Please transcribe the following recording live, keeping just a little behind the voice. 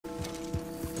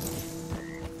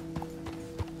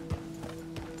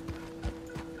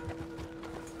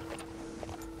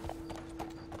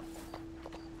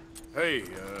Hey,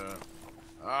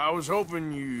 I was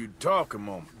hoping you'd talk a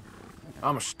moment.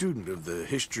 I'm a student of the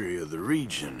history of the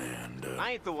region, and,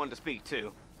 I ain't the one to speak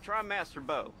to. Try Master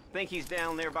Bo. Think he's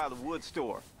down there by the wood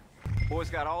store. Boy's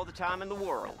got all the time in the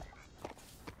world.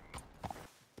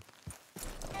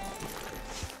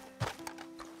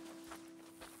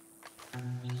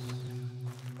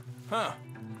 Huh.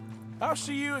 I'll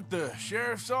see you at the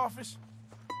sheriff's office.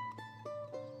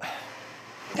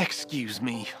 Excuse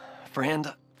me,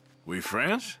 friend. We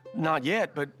friends? Not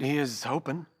yet, but he is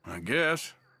hoping. I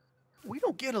guess. We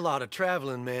don't get a lot of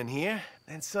traveling men here,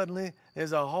 and suddenly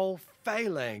there's a whole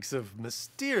phalanx of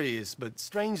mysterious but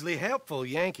strangely helpful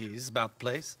Yankees about the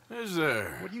place. Is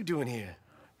there? What are you doing here?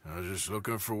 I was just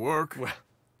looking for work. Well,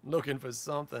 looking for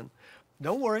something.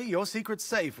 Don't worry, your secret's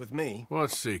safe with me. What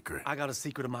secret? I got a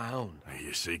secret of my own. Are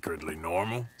you secretly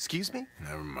normal? Excuse me?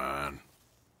 Never mind.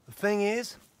 The thing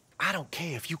is, I don't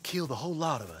care if you kill the whole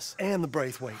lot of us, and the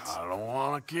Braithwaites. I don't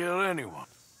want to kill anyone.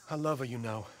 I love her, you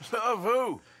know. Love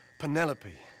who?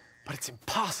 Penelope. But it's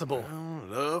impossible. Well,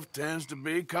 love tends to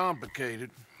be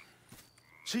complicated.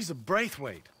 She's a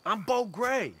Braithwaite. I'm Bo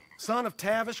Gray, son of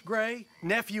Tavish Gray,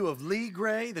 nephew of Lee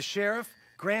Gray, the sheriff,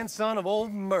 grandson of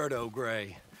old Murdo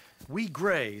Gray. We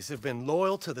Grays have been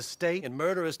loyal to the state and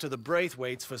murderous to the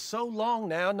Braithwaites for so long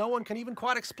now, no one can even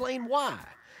quite explain why.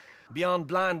 Beyond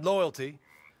blind loyalty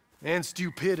and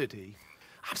stupidity,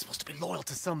 I'm supposed to be loyal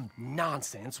to some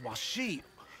nonsense while she's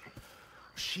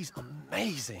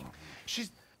amazing.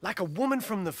 She's like a woman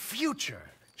from the future.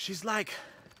 She's like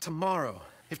tomorrow,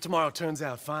 if tomorrow turns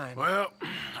out fine. Well,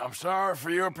 I'm sorry for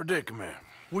your predicament.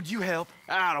 Would you help?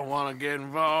 I don't want to get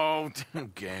involved.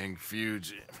 Gang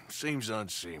feuds seems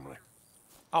unseemly.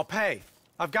 I'll pay.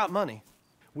 I've got money.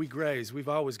 We Grays, we've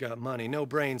always got money. No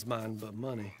brains, mind, but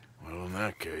money. Well, in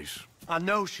that case... I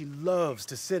know she loves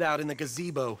to sit out in the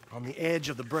gazebo on the edge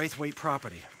of the Braithwaite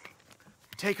property.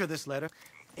 Take her this letter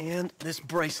and this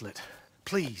bracelet,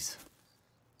 please.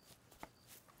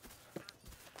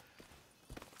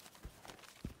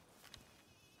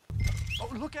 Oh,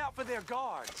 look out for their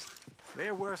guards.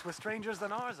 They're worse with strangers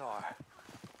than ours are.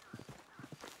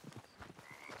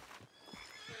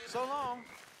 So long,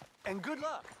 and good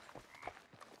luck.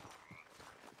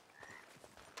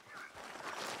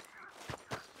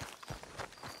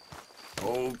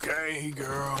 Okay,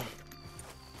 girl.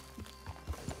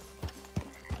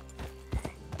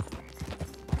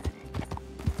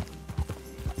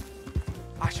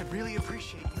 I should really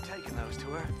appreciate you taking those to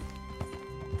her.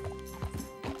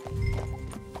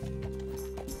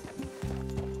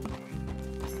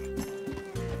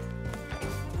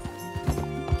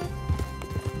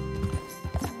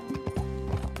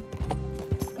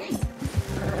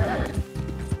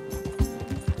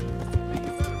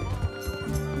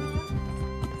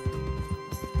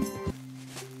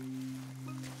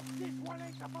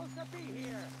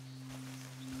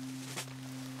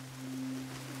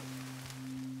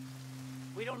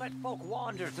 We don't let folk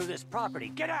wander through this property.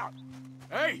 Get out!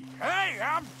 Hey,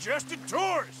 I'm just a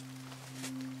tourist.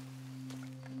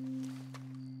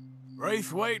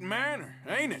 Braithwaite Manor,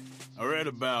 ain't it? I read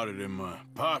about it in my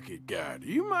pocket guide.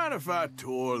 You mind if I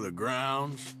tour the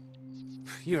grounds?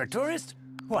 You're a tourist?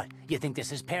 What, you think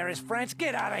this is Paris, France?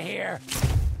 Get out of here!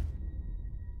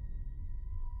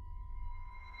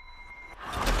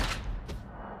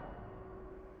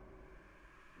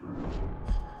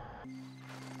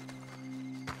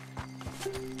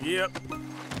 Yep.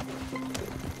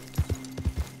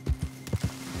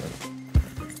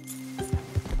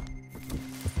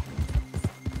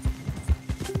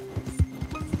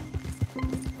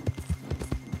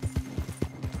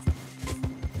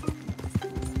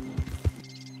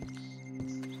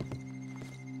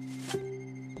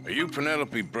 Are you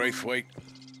Penelope Braithwaite?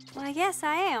 Why, yes,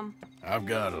 I am. I've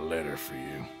got a letter for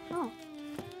you. Oh.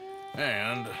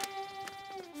 And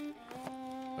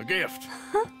a gift.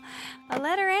 A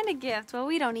letter and a gift. Well,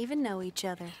 we don't even know each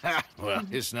other. Well,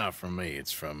 it's not from me.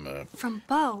 It's from, From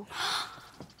Bo.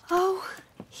 Oh,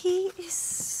 he is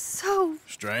so...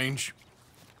 Strange?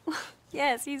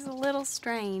 Yes, he's a little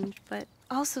strange, but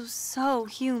also so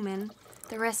human.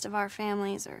 The rest of our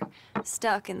families are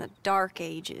stuck in the Dark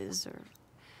Ages, or...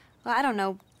 Well, I don't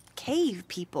know, cave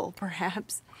people,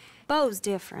 perhaps. Bo's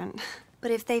different.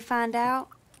 But if they find out,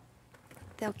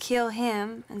 they'll kill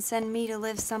him and send me to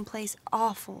live someplace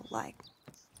awful like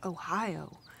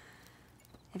Ohio.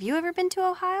 Have you ever been to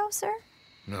Ohio, sir?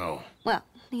 No. Well,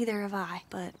 neither have I,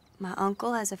 but my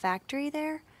uncle has a factory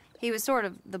there. He was sort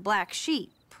of the black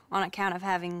sheep on account of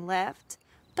having left,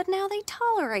 but now they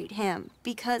tolerate him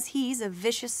because he's a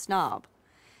vicious snob.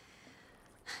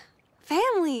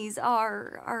 Families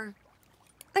are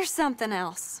there's something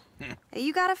else.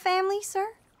 You got a family, sir?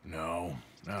 No,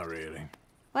 not really.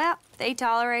 Well, they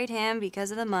tolerate him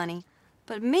because of the money.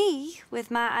 But me,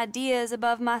 with my ideas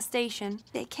above my station,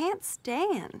 they can't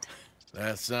stand.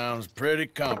 That sounds pretty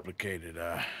complicated.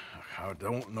 I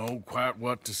don't know quite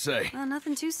what to say. Well,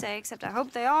 nothing to say, except I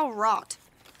hope they all rot.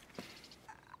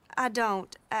 I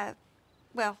don't,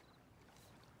 well,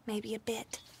 maybe a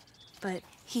bit. But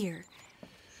here,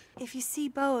 if you see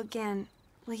Beau again,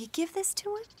 will you give this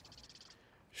to him?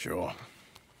 Sure.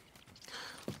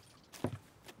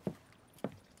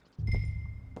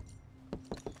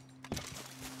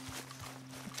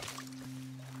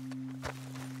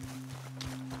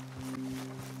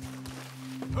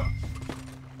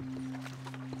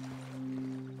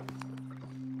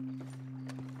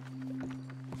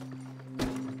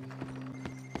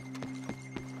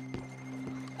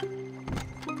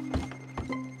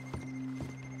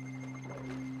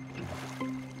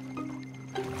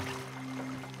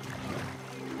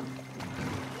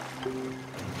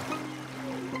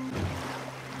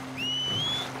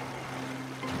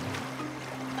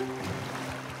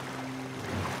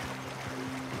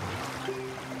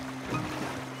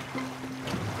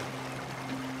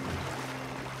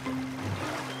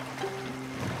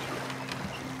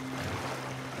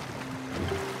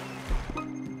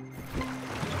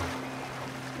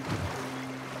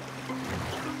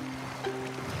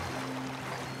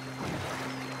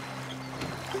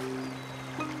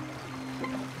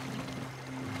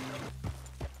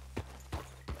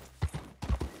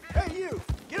 Hey, you!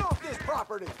 Get off this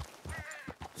property!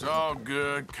 It's all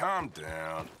good. Calm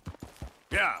down.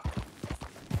 Yeah.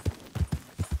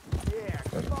 Yeah,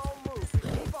 keep on moving.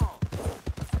 Keep on.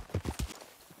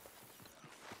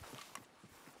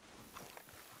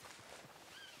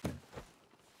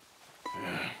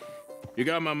 You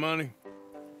got my money?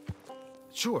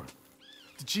 Sure.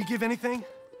 Did she give anything?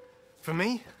 For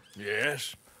me?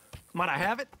 Yes. Might I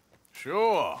have it?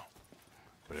 Sure.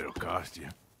 But it'll cost you.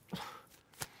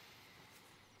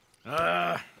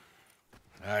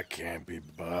 I can't be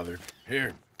bothered.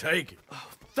 Here, take it. Oh,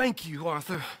 thank you,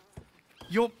 Arthur.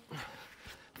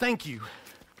 Thank you.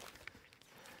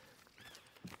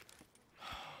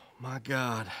 My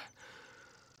God.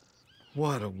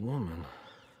 What a woman.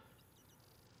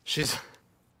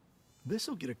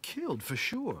 This'll get her killed for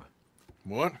sure.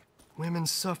 What?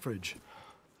 Women's suffrage.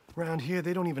 Around here,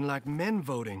 they don't even like men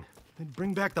voting. They'd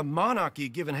bring back the monarchy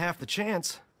given half the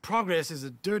chance. Progress is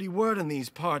a dirty word in these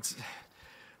parts.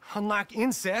 Unlike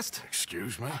incest.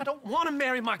 Excuse me? I don't want to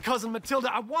marry my cousin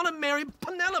Matilda. I want to marry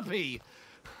Penelope.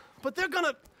 But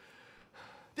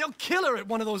they'll kill her at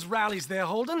one of those rallies they're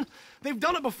holding. They've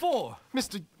done it before.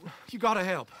 Mister, you gotta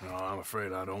help. No, I'm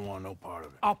afraid I don't want no part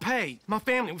of it. I'll pay. My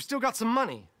family, we've still got some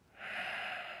money.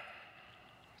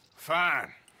 Fine.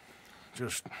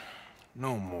 Just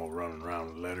no more running around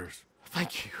with letters.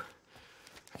 Thank you.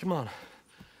 Come on.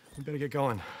 We better get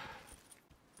going.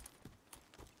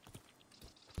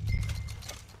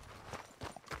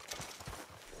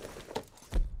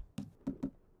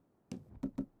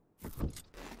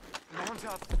 Mount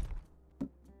up.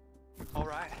 All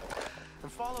right.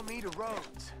 And follow me to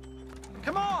Rhodes.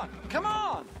 Come on! Come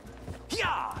on!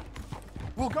 Yeah!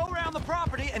 We'll go around the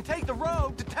property and take the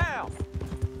road to town.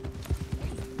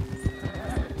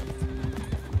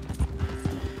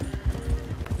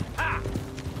 Ha!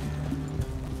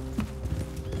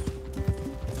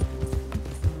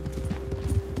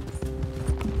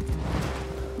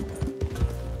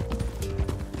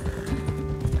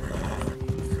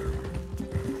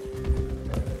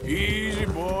 Easy,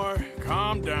 boy.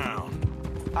 Calm down.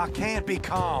 I can't be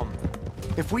calm.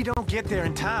 If we don't get there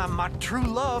in time, my true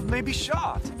love may be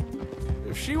shot.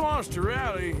 If she wants to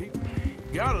rally,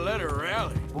 you gotta let her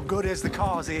rally. Well, good as the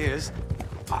cause is,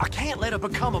 I can't let her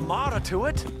become a martyr to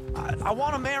it. I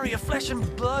want to marry a flesh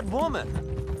and blood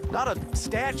woman, not a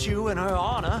statue in her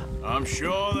honor. I'm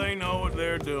sure they know what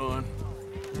they're doing.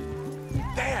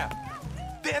 There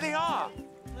they are.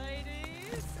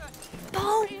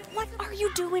 Beau, what are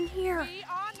you doing here?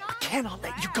 I cannot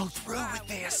let you go through with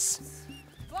this.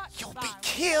 You'll be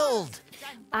killed.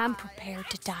 I'm prepared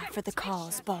to die for the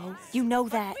cause, Beau. You know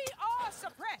that.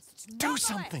 Do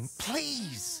something,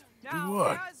 please. Do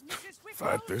what?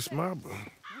 Fight this mob?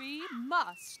 We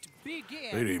must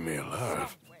begin. They'd eat me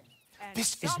alive.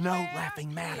 This is no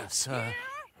laughing matter, sir.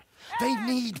 They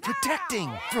need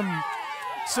protecting from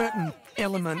certain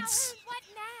elements.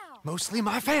 Mostly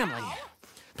my family.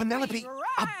 Penelope,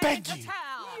 I beg you.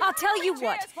 I'll tell you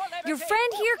what. Your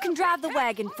friend here can drive the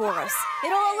wagon for us.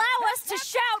 It'll allow us to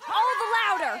shout all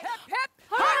the louder.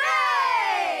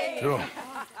 Hooray! Sure.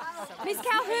 Miss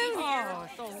Calhoun! Oh,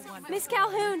 so wonderful. Miss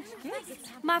Calhoun,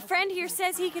 my friend here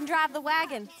says he can drive the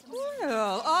wagon.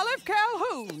 Well, Olive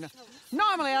Calhoun.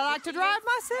 Normally I like to drive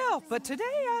myself, but today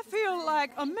I feel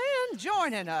like a man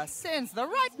joining us sends the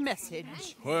right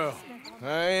message. Well,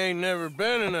 I ain't never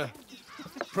been in a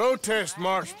protest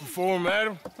march before,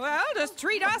 madam. Well, just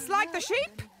treat us like the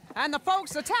sheep, and the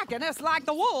folks attacking us like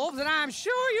the wolves, and I'm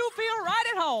sure you'll feel right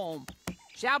at home.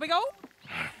 Shall we go?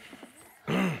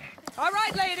 All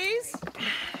right, ladies.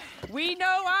 We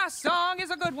know our song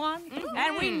is a good one,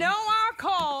 and we know our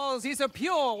cause is a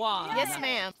pure one. Yes,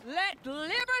 ma'am. Let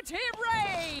liberty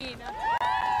reign!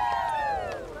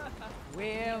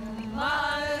 We're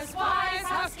mothers, wives,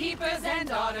 housekeepers, and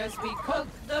daughters. We cook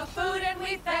the food and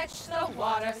we fetch the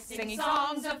water, singing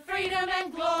songs of freedom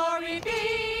and glory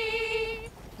be.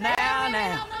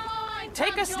 Now.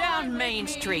 Take us down Main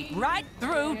Street, right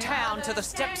through town to the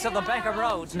steps of the Bank of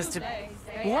Roads, Mr.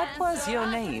 What was your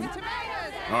name?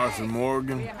 Arthur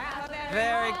Morgan.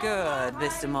 Very good,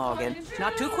 Mr. Morgan.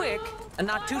 Not too quick and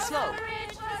not too slow.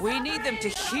 We need them to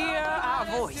hear our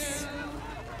voice.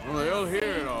 Well, they'll hear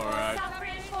it all right.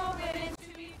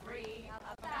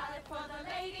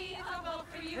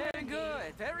 Very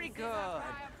good, very good.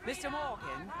 Mr.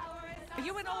 Morgan, are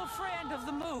you an old friend of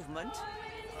the movement?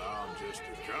 I'm just a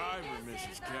driver,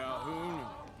 Mrs. Calhoun,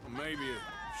 and maybe a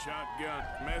shotgun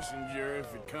messenger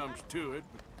if it comes to it,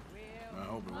 but I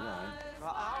hope it won't.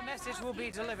 Well, our message will be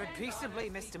delivered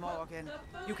peaceably, Mr. Morgan.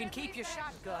 You can keep your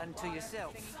shotgun to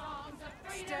yourself.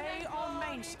 Stay on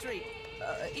Main Street.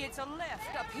 It's a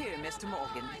left up here, Mr.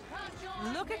 Morgan.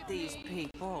 Look at these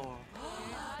people.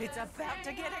 It's about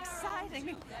to get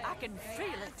exciting. I can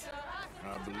feel it.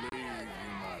 I believe you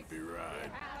might be right.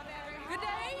 Good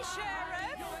day,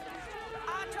 Sheriff.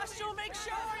 I trust you'll make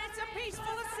sure it's a peaceful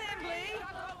assembly.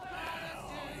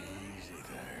 Oh, easy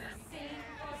there.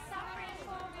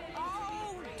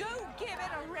 Oh, do give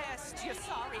it a rest, you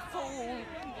sorry fool.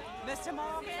 Mr.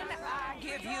 Morgan, I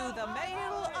give you the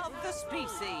male of the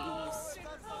species.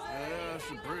 Yeah, that's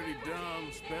a pretty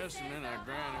dumb specimen, I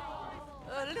grant it.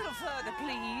 A little further,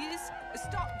 please.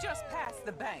 Stop just past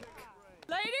the bank.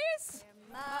 Ladies,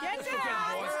 get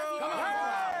down! Come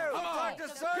on! Go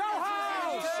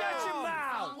home! Shut your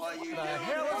mouth! What are you doing? The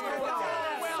hell is going on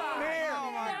here?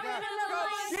 Oh my God! Go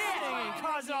shitting and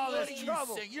cause all this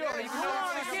trouble. You don't even know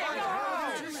what's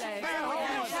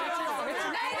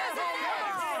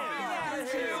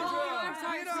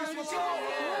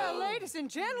Well, ladies and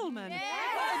gentlemen,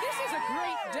 this is a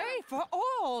great day for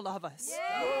all of us.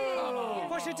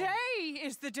 For today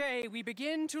is the day we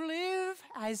begin to live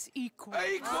as equals.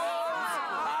 Yes,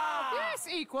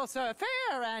 equal, sir.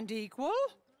 Fair and equal.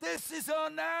 This is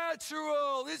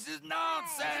unnatural. This is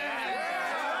nonsense.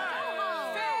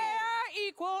 Fair,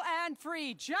 equal, and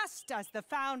free, just as the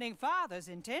Founding Fathers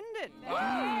intended.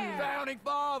 Founding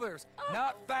fathers,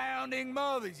 not founding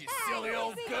mothers, you silly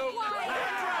old goat.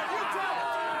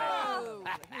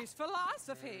 His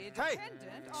philosophy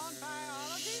dependent on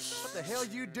biology. What the hell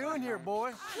you doing here,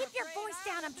 boy? Keep your voice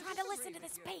down. I'm trying to listen to the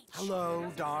speech.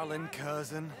 Hello, darling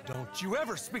cousin. Don't you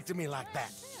ever speak to me like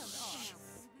that.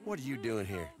 What are you doing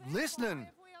here? Listening,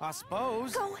 I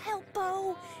suppose. Go help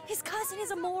Bo. His cousin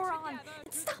is a moron.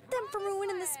 And stop them from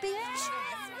ruining the speech.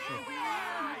 You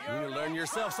need to learn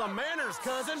yourself some manners,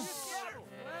 cousin.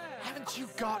 Haven't you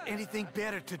got anything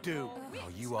better to do? Oh,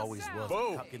 you always was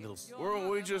Bo, a cocky little... weren't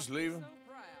we just leaving?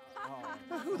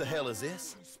 Who the hell is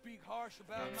this?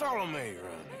 Follow me around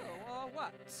here.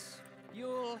 What?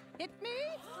 You'll hit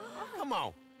me? Come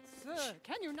on. Sir,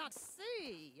 can you not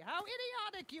see how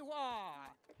idiotic you are?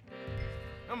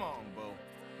 Come on, Bo.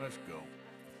 Let's go.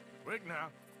 Quick now.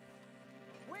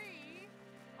 We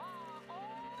are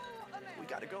all Americans. We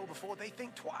gotta go before they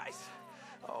think twice.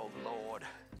 Oh, Lord.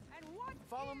 And what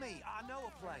Follow me. I know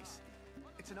a place.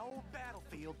 It's an old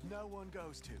battlefield no one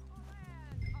goes to.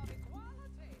 of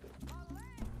equality, a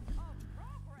land of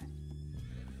progress.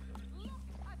 Look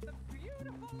at the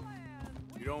beautiful land.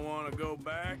 You don't want to go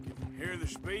back and hear the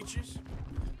speeches?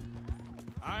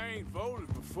 I ain't voted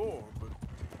before, but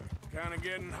kind of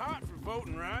getting hot for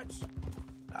voting rights.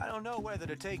 I don't know whether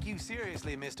to take you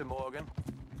seriously, Mr. Morgan.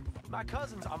 My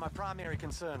cousins are my primary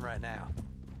concern right now.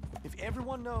 If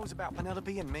everyone knows about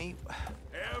Penelope and me...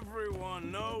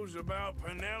 Everyone knows about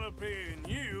Penelope and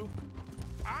you.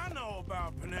 I know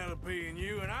about Penelope and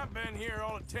you, and I've been here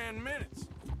all of 10 minutes.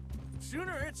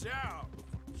 Sooner it's out,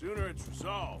 sooner it's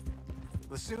resolved.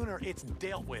 The sooner it's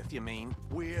dealt with, you mean,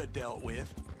 we're dealt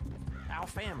with. Our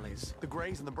families, the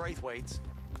Grays and the Braithwaites,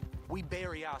 we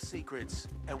bury our secrets,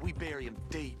 and we bury them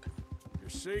deep. Your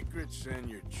secrets and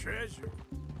your treasure.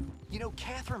 You know,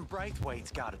 Catherine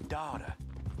Braithwaite's got a daughter.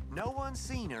 No one's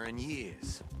seen her in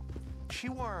years. She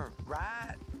weren't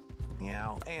right, you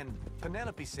know, and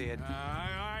Penelope said...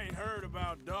 I ain't heard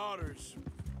about daughters.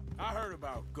 I heard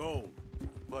about gold.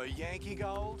 Well, Yankee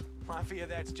gold? I fear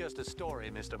that's just a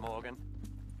story, Mr. Morgan.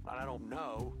 But I don't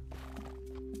know.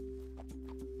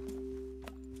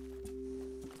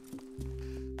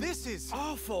 This is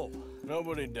awful.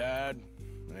 Nobody died.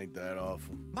 Ain't that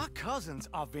awful? My cousins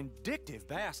are vindictive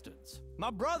bastards. My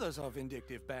brothers are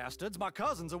vindictive bastards. My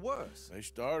cousins are worse. They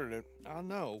started it. I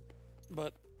know,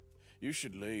 but... You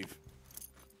should leave.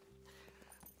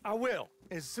 I will,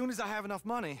 as soon as I have enough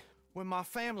money. When my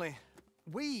family...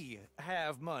 We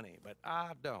have money, but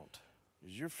I don't.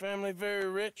 Is your family very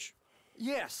rich?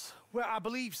 Yes, well, I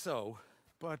believe so.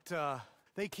 But,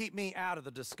 they keep me out of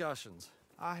the discussions.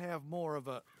 I have more of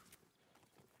a...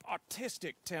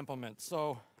 artistic temperament,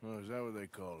 so... Oh, is that what they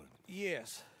call it?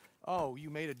 Yes. Oh,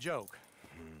 you made a joke.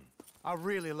 I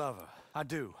really love her. I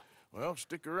do. Well,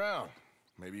 stick around.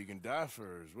 Maybe you can die for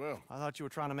her as well. I thought you were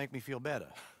trying to make me feel better.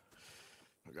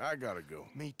 Look, I gotta go.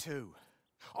 Me too.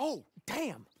 Oh,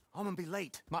 damn! I'm gonna be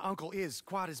late. My uncle is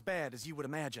quite as bad as you would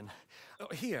imagine.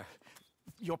 Here,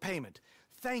 your payment.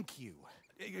 Thank you.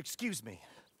 Excuse me.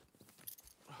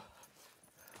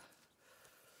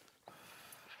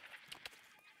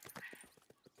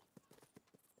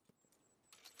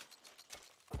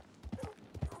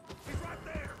 He's right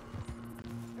there!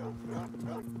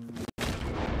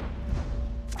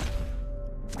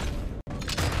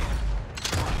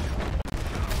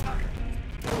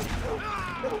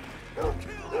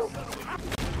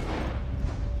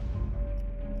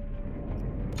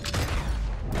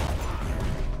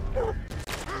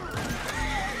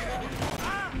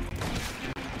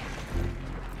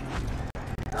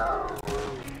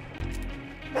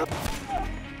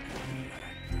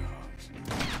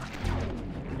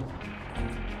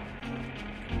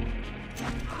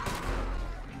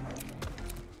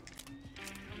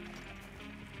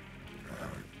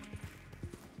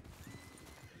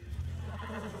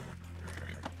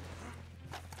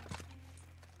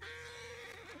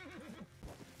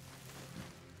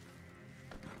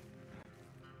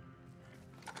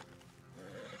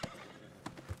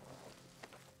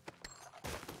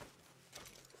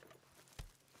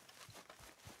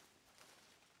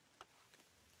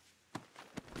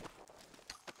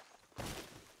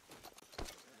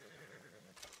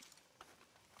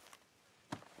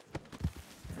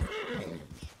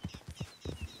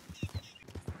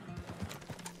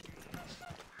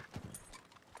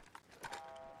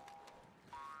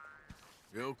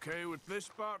 You okay with this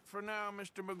spot for now,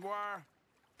 Mr. McGuire?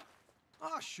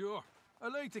 Ah, sure. I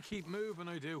like to keep moving,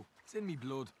 I do. It's in me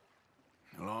blood.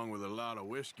 Along with a lot of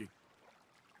whiskey.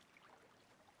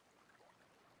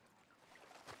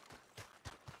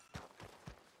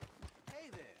 Hey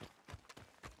there.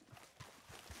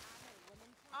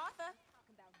 Arthur,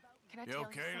 can I You tell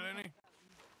okay, you something? Lenny?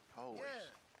 Oh,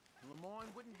 yeah. Lemoyne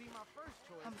wouldn't be my first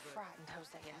choice. I'm but frightened,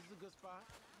 Hosea. This is a good spot.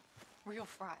 Real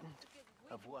frightened.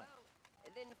 Of what?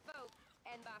 Then folk,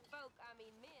 and by folk, I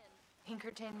mean men.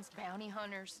 Pinkertons, bounty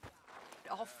hunters.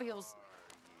 It all feels...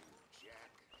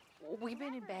 We've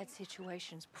been in bad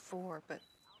situations before, but...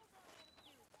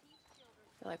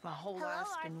 I feel like my whole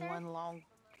life's been one long,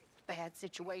 bad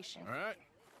situation. All right.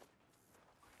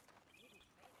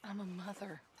 I'm a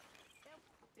mother.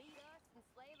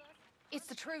 It's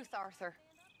the truth, Arthur.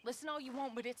 Listen all you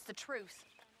want, but it's the truth.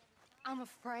 I'm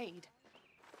afraid.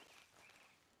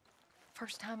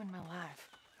 First time in my life.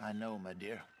 I know, my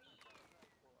dear.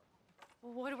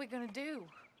 Well, what are we gonna do?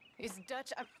 Is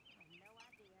Dutch...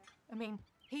 I mean,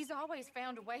 he's always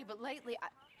found a way, but lately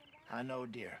I know,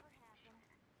 dear.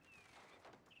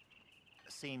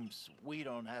 Seems we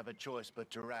don't have a choice but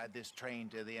to ride this train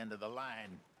to the end of the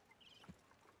line.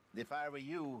 If I were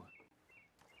you,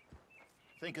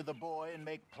 think of the boy and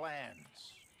make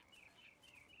plans.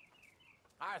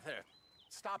 Arthur,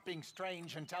 stop being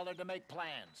strange and tell her to make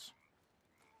plans.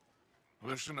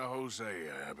 Listen to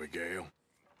Hosea, Abigail.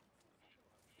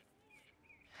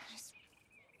 I just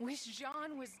wish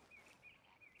John was...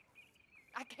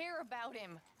 I care about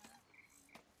him.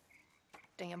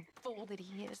 Damn fool that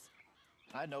he is.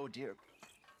 I know, dear.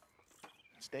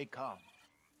 Stay calm.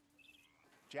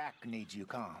 Jack needs you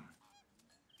calm.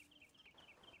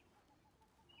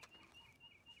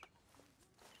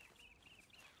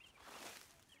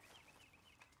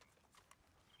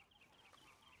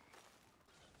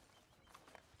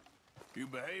 You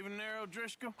behaving there,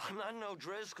 O'Driscoll? I'm not no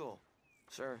Driscoll,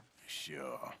 sir.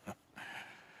 Sure.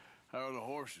 How are the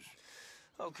horses?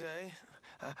 Okay.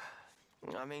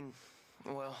 I mean,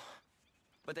 well,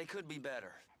 but they could be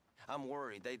better. I'm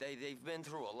worried. They've been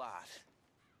through a lot.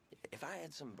 If I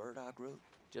had some burdock root,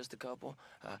 just a couple,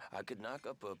 I could knock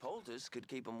up a poultice, could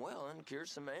keep them well, and cure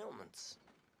some ailments.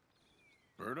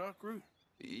 Burdock root?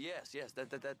 Yes,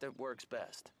 that works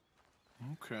best.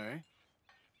 Okay.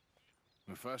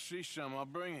 If I see some, I'll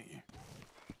bring it you.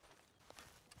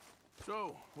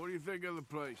 So, what do you think of the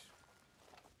place?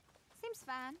 Seems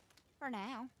fine. For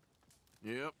now.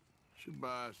 Yep. Should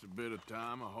buy us a bit of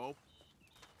time, I hope.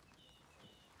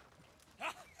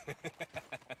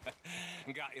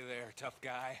 Got you there, tough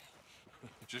guy.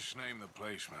 Just name the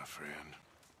place, my friend.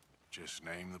 Just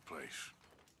name the place.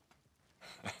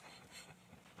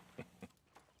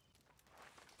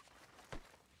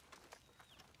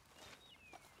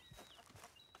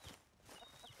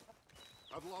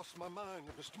 I've lost my mind,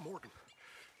 Mr. Morgan.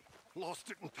 Lost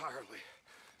it entirely.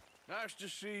 Nice to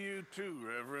see you too,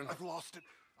 Reverend. I've lost it.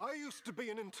 I used to be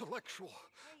an intellectual.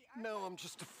 Now I'm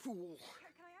just a fool.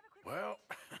 Well,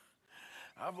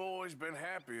 I've always been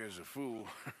happy as a fool.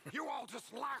 You all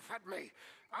just laugh at me.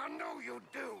 I know you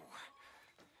do.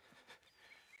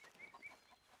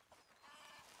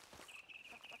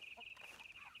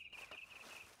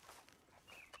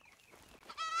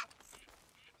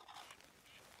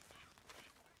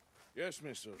 Yes,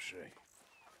 Miss O'Shea.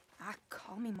 Ah,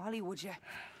 call me Molly, would you?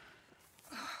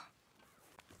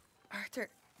 Arthur,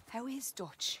 how is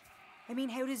Dutch? I mean,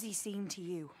 how does he seem to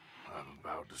you? I'm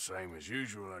about the same as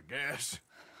usual, I guess.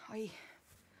 I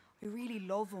really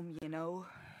love him, you know.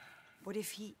 But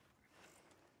if he...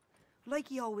 Like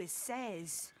he always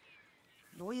says,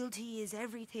 loyalty is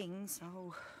everything,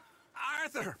 so...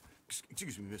 Arthur!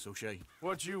 Excuse me, Miss O'Shea.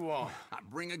 What you want? I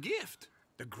bring a gift.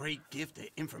 The great gift of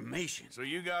information. So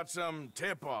you got some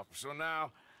tip-off, so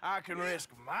now I can risk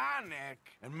my neck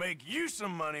and make you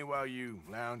some money while you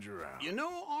lounge around. You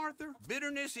know, Arthur,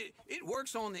 bitterness, it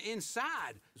works on the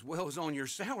inside as well as on your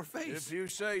sour face. If you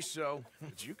say so.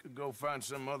 But you could go find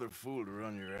some other fool to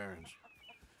run your errands.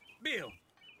 Bill,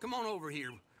 come on over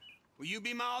here. Will you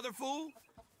be my other fool?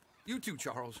 You too,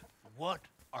 Charles. What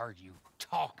are you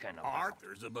talking about?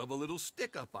 Arthur's above a little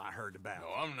stick-up I heard about.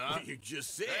 No, I'm not. You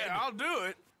just said... Hey, I'll do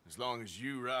it, as long as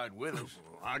you ride with us.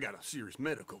 I got a serious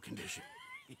medical condition.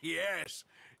 Yes,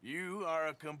 you are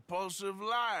a compulsive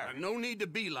liar. No need to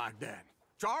be like that.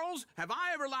 Charles, have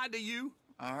I ever lied to you?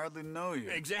 I hardly know you.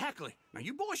 Exactly. Now,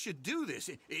 you boys should do this.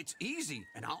 It's easy,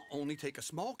 and I'll only take a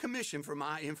small commission for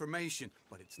my information.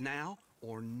 But it's now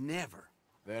or never.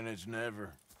 Then it's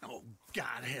never. Oh,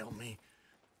 God help me.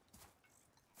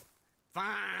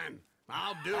 Fine,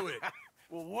 I'll do it.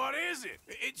 Well, what is it?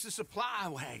 It's a supply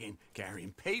wagon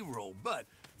carrying payroll, but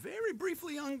very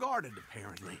briefly unguarded,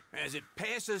 apparently, as it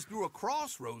passes through a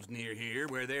crossroads near here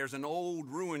where there's an old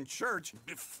ruined church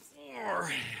before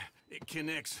it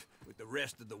connects with the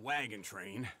rest of the wagon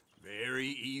train. Very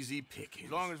easy picking.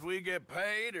 As long as we get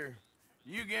paid or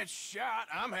you get shot,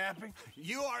 I'm happy.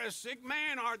 You are a sick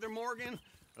man, Arthur Morgan.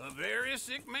 A very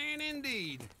sick man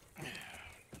indeed.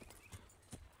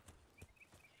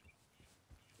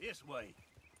 This way.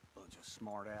 Bunch of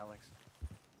smart Alex.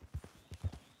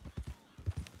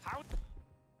 How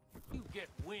you get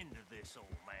wind of this, old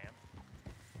man?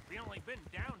 We only been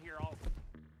down here all...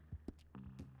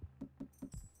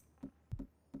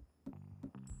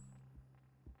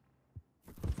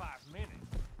 5 minutes.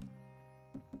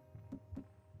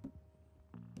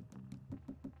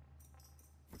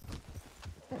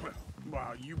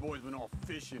 While you boys been off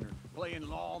fishing or playing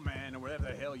lawman or whatever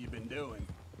the hell you've been doing,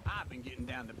 I've been getting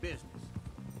down to business.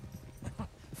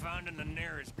 Finding the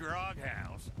nearest grog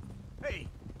house. Hey,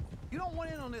 you don't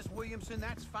want in on this, Williamson,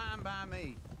 that's fine by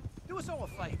me. Do us all a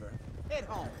favor. Head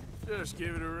home. Just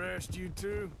give it a rest, you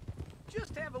two.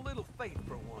 Just have a little faith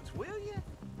for once, will you?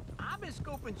 I've been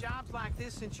scoping jobs like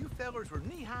this since you fellers were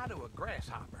knee-high to a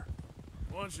grasshopper.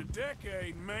 Once a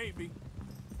decade, maybe.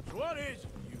 So what is it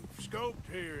you've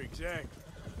scoped here exactly?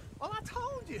 Well, I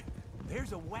told you.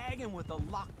 There's a wagon with a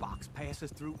lockbox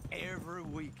passes through every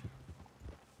week.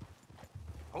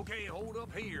 Okay, hold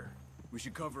up here. We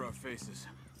should cover our faces.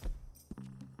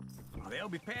 Well, they'll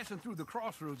be passing through the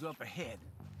crossroads up ahead.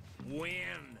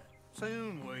 When?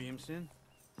 Soon, Williamson.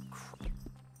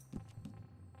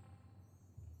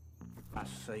 My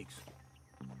sakes.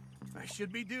 I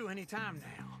should be due any time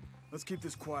now. Let's keep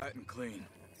this quiet and clean.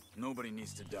 Nobody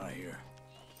needs to die here.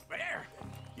 There!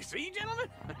 You see, gentlemen?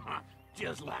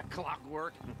 Just like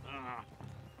clockwork.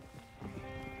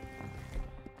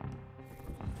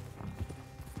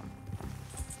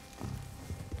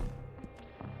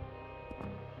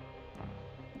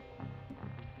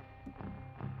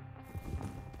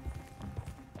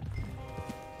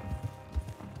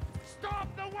 Stop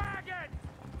the wagon!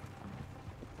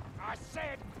 I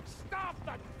said, stop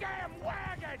the damn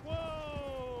wagon!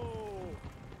 Whoa!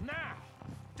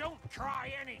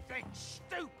 try anything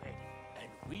stupid, and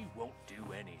we won't do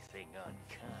anything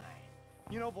unkind.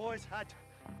 You know, boys, I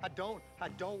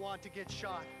don't want to get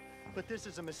shot, but this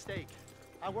is a mistake.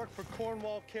 I work for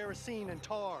Cornwall Kerosene and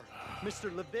Tar,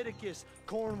 Mr. Leviticus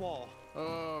Cornwall.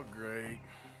 Oh, great.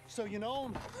 So you know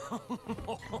him?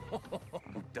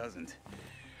 Who doesn't?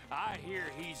 I hear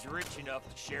he's rich enough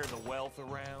to share the wealth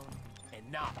around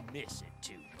and not miss it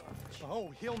too much.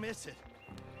 Oh, he'll miss it.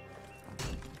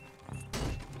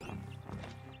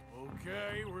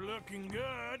 Okay, we're looking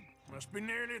good. Must be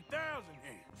nearly 1,000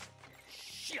 here.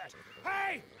 Shit!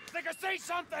 Hey! Think I see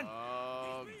something?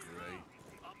 Oh, great.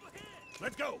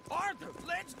 Let's go! Arthur,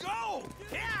 let's go!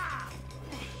 Yeah!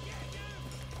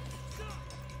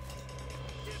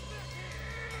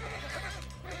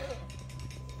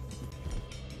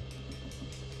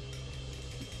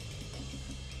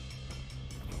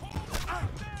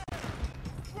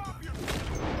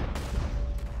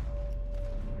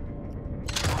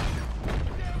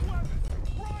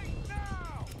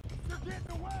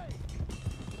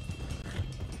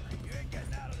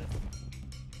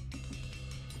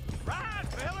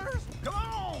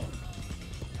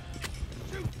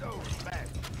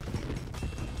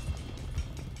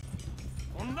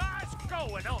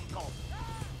 Uncle.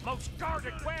 Most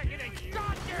guarded wagon in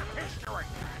goddamn history.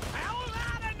 Hell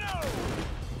I don't know.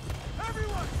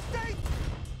 Everyone, stay.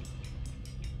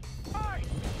 Hey,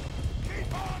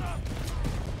 keep on up.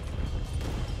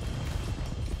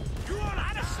 You want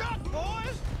out of shot,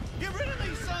 boys? Get rid of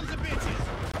these sons of bitches.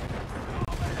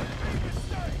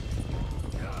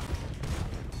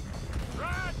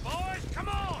 Right, boys, come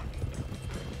on.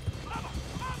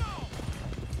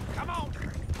 Come on.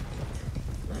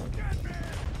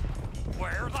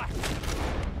 Where the...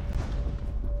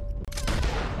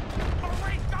 Where are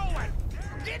we going?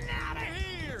 Getting out of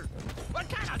here! What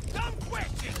kind of dumb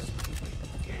questions?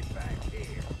 Get back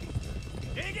here.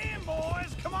 Dig in,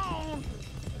 boys! Come on!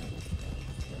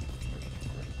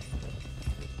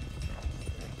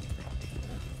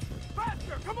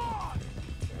 Faster! Come on!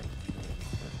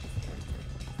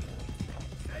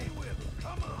 Stay with him.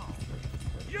 Come on.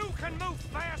 You can move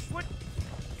fast with...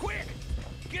 Quick!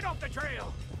 Get off the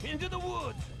trail! Into the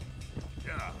woods!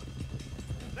 Yeah.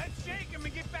 Let's shake him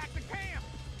and get back to camp!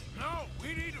 No,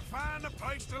 we need to find a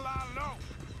place to lie low.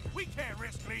 We can't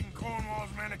risk leading Cornwall's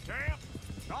men to camp.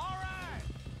 All right!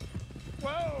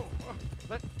 Whoa!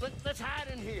 Let's hide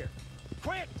in here.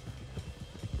 Quick!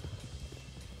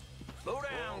 Slow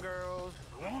down, girls.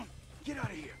 Go on. Get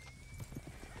out of here.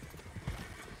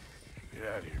 Get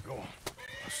out of here. Go on.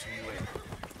 I'll see you later.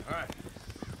 All right.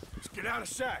 Let's get out of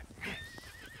sight.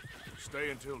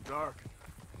 Stay until dark,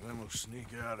 and then we'll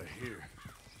sneak out of here.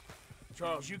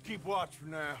 Charles, you keep watch for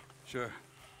now. Sure.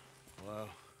 Well,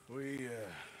 we,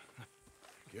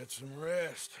 get some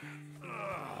rest.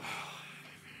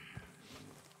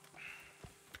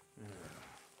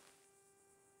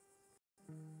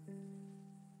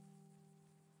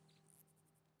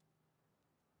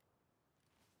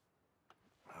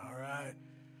 All right.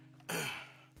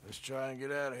 Let's try and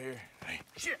get out of here. Hey,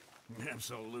 shit!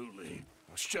 Absolutely.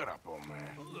 Well, shut up, old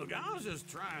man. Look, I was just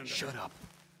trying to... Shut up.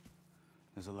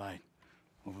 There's a light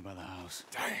over by the house.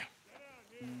 Damn.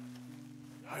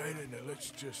 I ain't in there.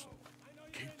 Let's just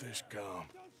keep this calm.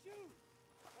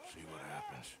 See what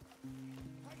happens.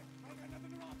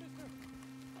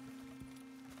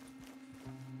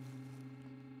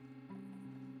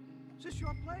 Is this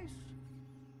your place?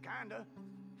 Kinda.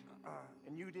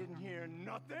 And you didn't hear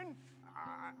nothing?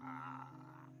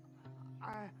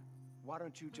 Why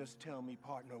don't you just tell me,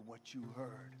 partner, what you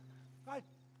heard?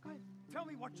 Tell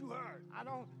me what you heard. I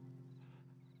don't...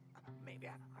 Maybe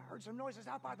I heard some noises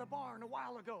out by the barn a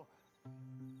while ago.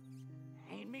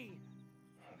 Ain't me.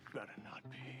 Better not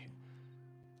be.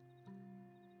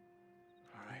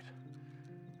 All right.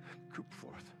 Group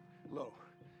forth. Low.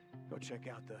 Go check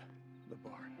out the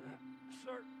barn.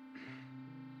 Sir.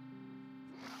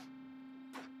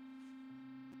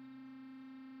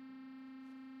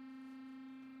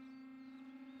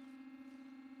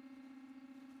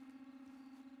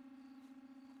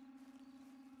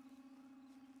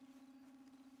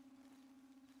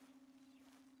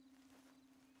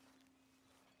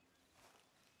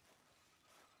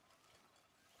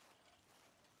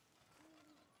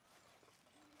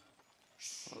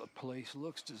 Well, the place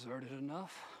looks deserted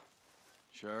enough.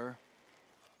 Sure.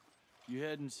 You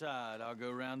head inside, I'll go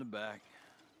around the back.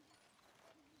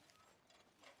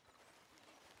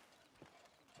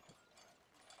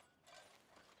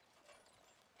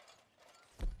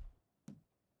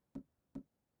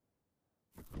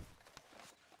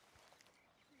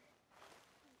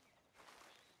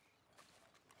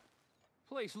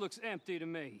 Place looks empty to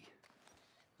me.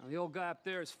 Now, the old guy up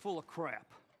there is full of crap.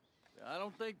 I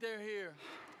don't think they're here.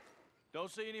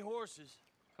 Don't see any horses.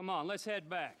 Come on, let's head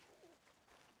back.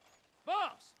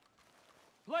 Boss!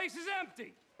 Place is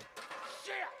empty!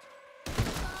 Shit!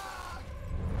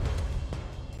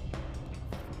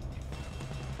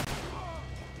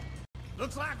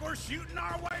 Looks like we're shooting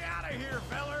our way out of here,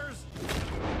 fellers!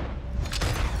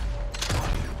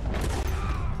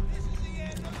 This is the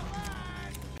end of the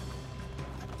line!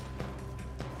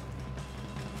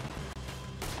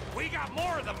 We got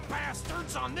more of the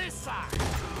bastards on this side!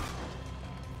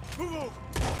 Ooh.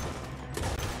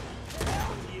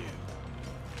 Hell you!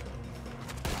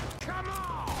 Come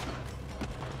on!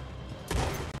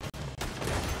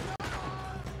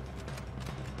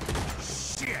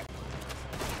 Shit!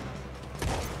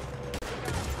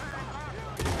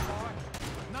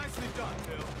 Nicely done,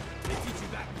 Bill. They teach you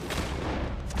that.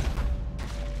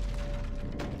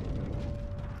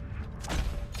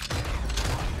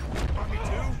 Army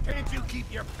 2, can't you keep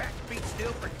your backbeat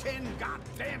still for 10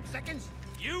 goddamn seconds?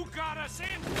 You got us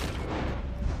in!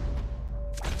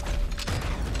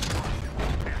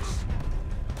 Yes.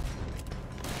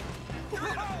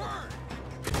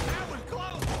 That was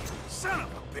close! Son of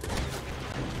a bitch!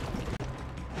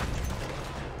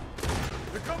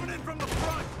 They're coming in from the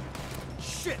front!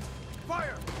 Shit!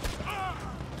 Fire!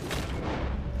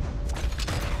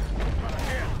 Right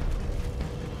ahead!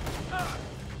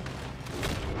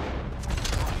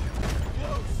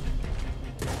 Close!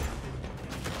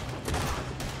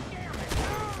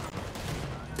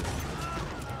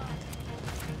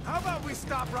 How about we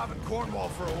stop robbing Cornwall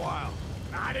for a while?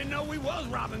 I didn't know we was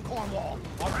robbing Cornwall,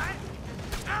 all right?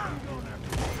 I'm gonna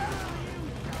kill you!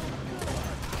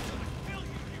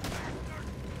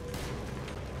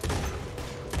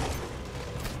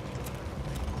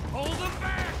 Hold them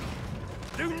back!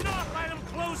 Do not let them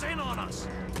close in on us!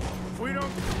 If we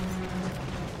don't get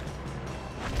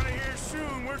out of here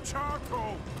soon, we're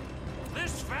charcoal.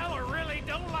 This fella really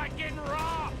don't like getting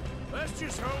robbed. Let's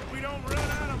just hope we don't run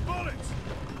out of bullets.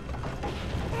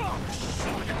 Oh,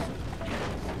 shit!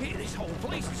 Hey, this whole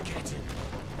place is catching.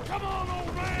 Come on,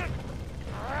 old man!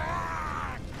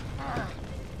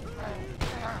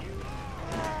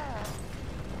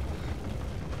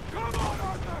 Come on,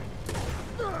 Arthur!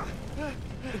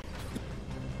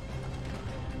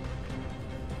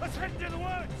 Let's head into the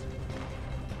woods!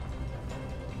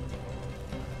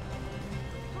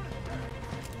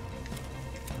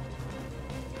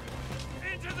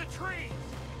 Into the trees!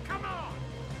 Come on!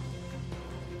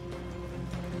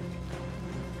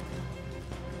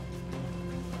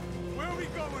 Where are we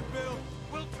going, Bill?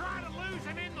 We'll try to lose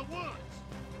him in the woods!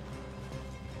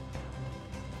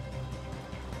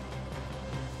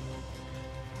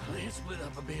 Let's split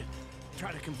up a bit.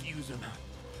 Try to confuse him.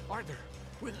 Arthur,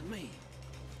 with me.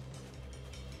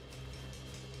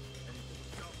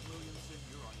 Williamson,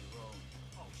 you're on your own.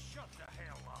 Oh, shut the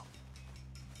hell up.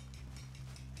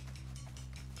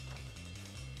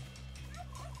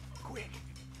 Quick!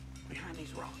 Behind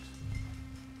these rocks.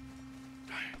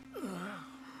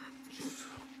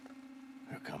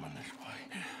 They're coming this way.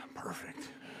 Perfect.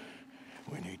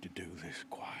 We need to do this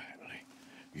quietly.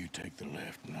 You take the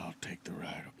left and I'll take the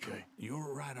right, okay?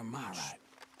 Your right or my right?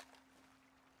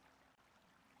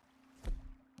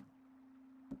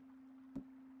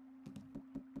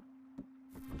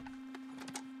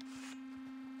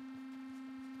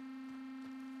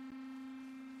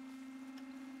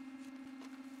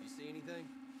 You see anything?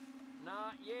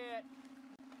 Not yet.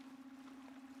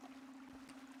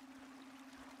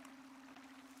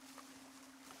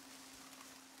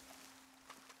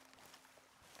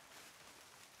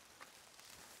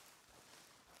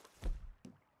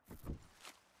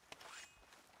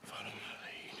 Follow my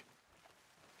lead.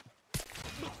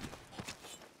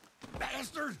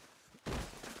 Bastard!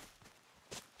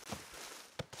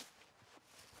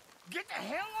 Get the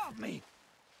hell off me!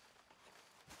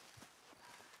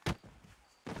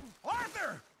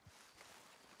 Arthur!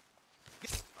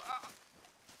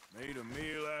 Made a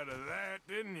meal out of that,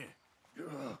 didn't you?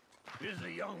 This is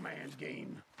a young man's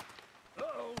game.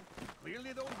 Uh-oh.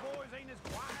 Clearly those boys ain't as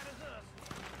quiet as us.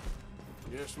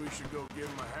 Guess we should go give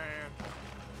him a hand.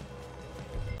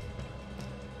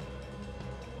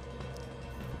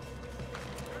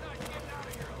 You're not getting out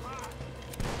of here alive.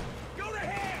 Go to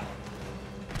hell!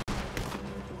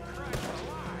 Christ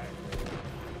alive.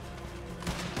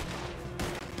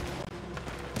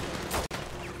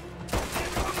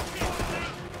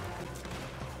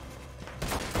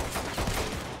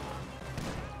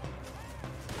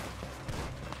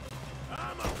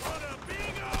 I'ma put a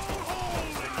big old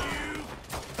hole in you!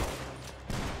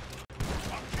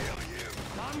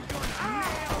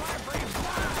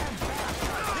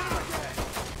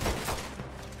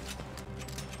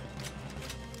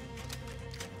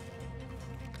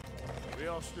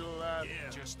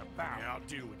 have? Yeah, just about. Yeah, I'll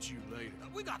deal with you later.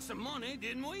 We got some money,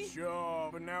 didn't we? Sure,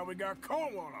 but now we got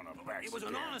Cornwall on our backs. It was an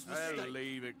again. honest mistake. I'll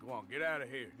leave it. Go on, get out of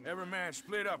here. Every man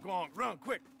split up. Go on, run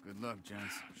quick. Good luck,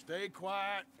 gents. Stay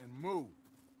quiet and move.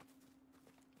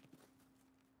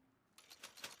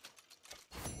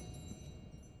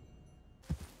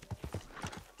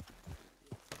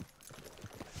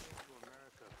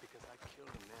 Because I killed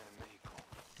a man in Mexico.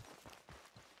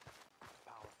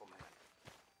 Powerful man.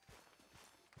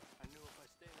 I knew if I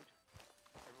stayed,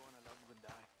 everyone I loved would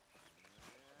die.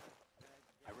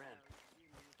 I ran.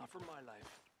 Not for my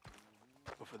life,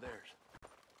 but for theirs.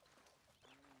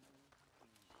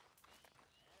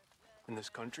 In this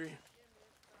country,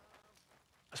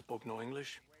 I spoke no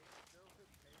English.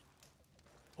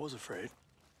 I was afraid.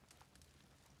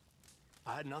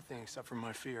 I had nothing except for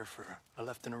my fear, for I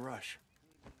left in a rush.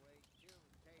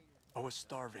 I was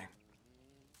starving,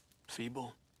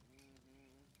 feeble,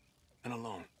 and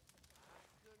alone.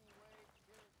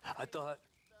 I thought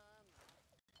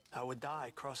I would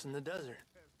die crossing the desert.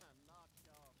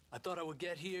 I thought I would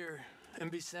get here and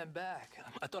be sent back.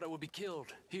 I thought I would be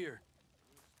killed here.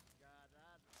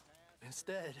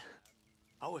 Instead,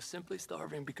 I was simply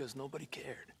starving because nobody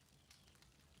cared.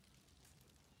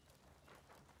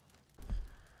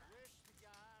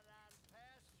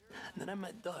 And then I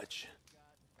met Dutch.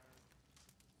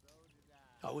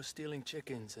 I was stealing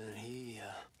chickens, and he,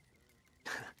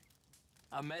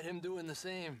 I met him doing the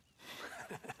same.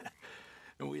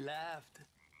 And we laughed.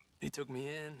 He took me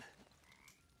in,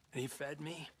 and he fed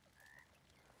me,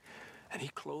 and he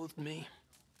clothed me.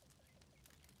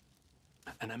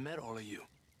 And I met all of you.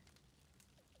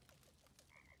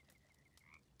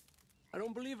 I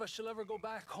don't believe I shall ever go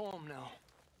back home now.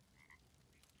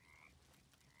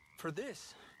 For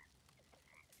this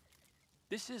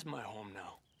is my home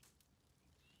now.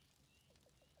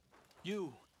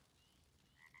 You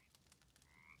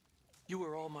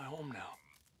are all my home now.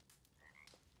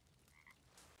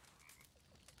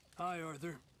 Hi,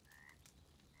 Arthur.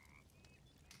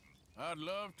 I'd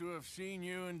love to have seen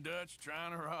you and Dutch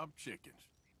trying to rob chickens.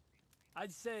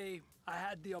 I'd say I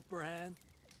had the upper hand.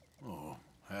 Oh,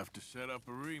 have to set up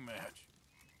a rematch.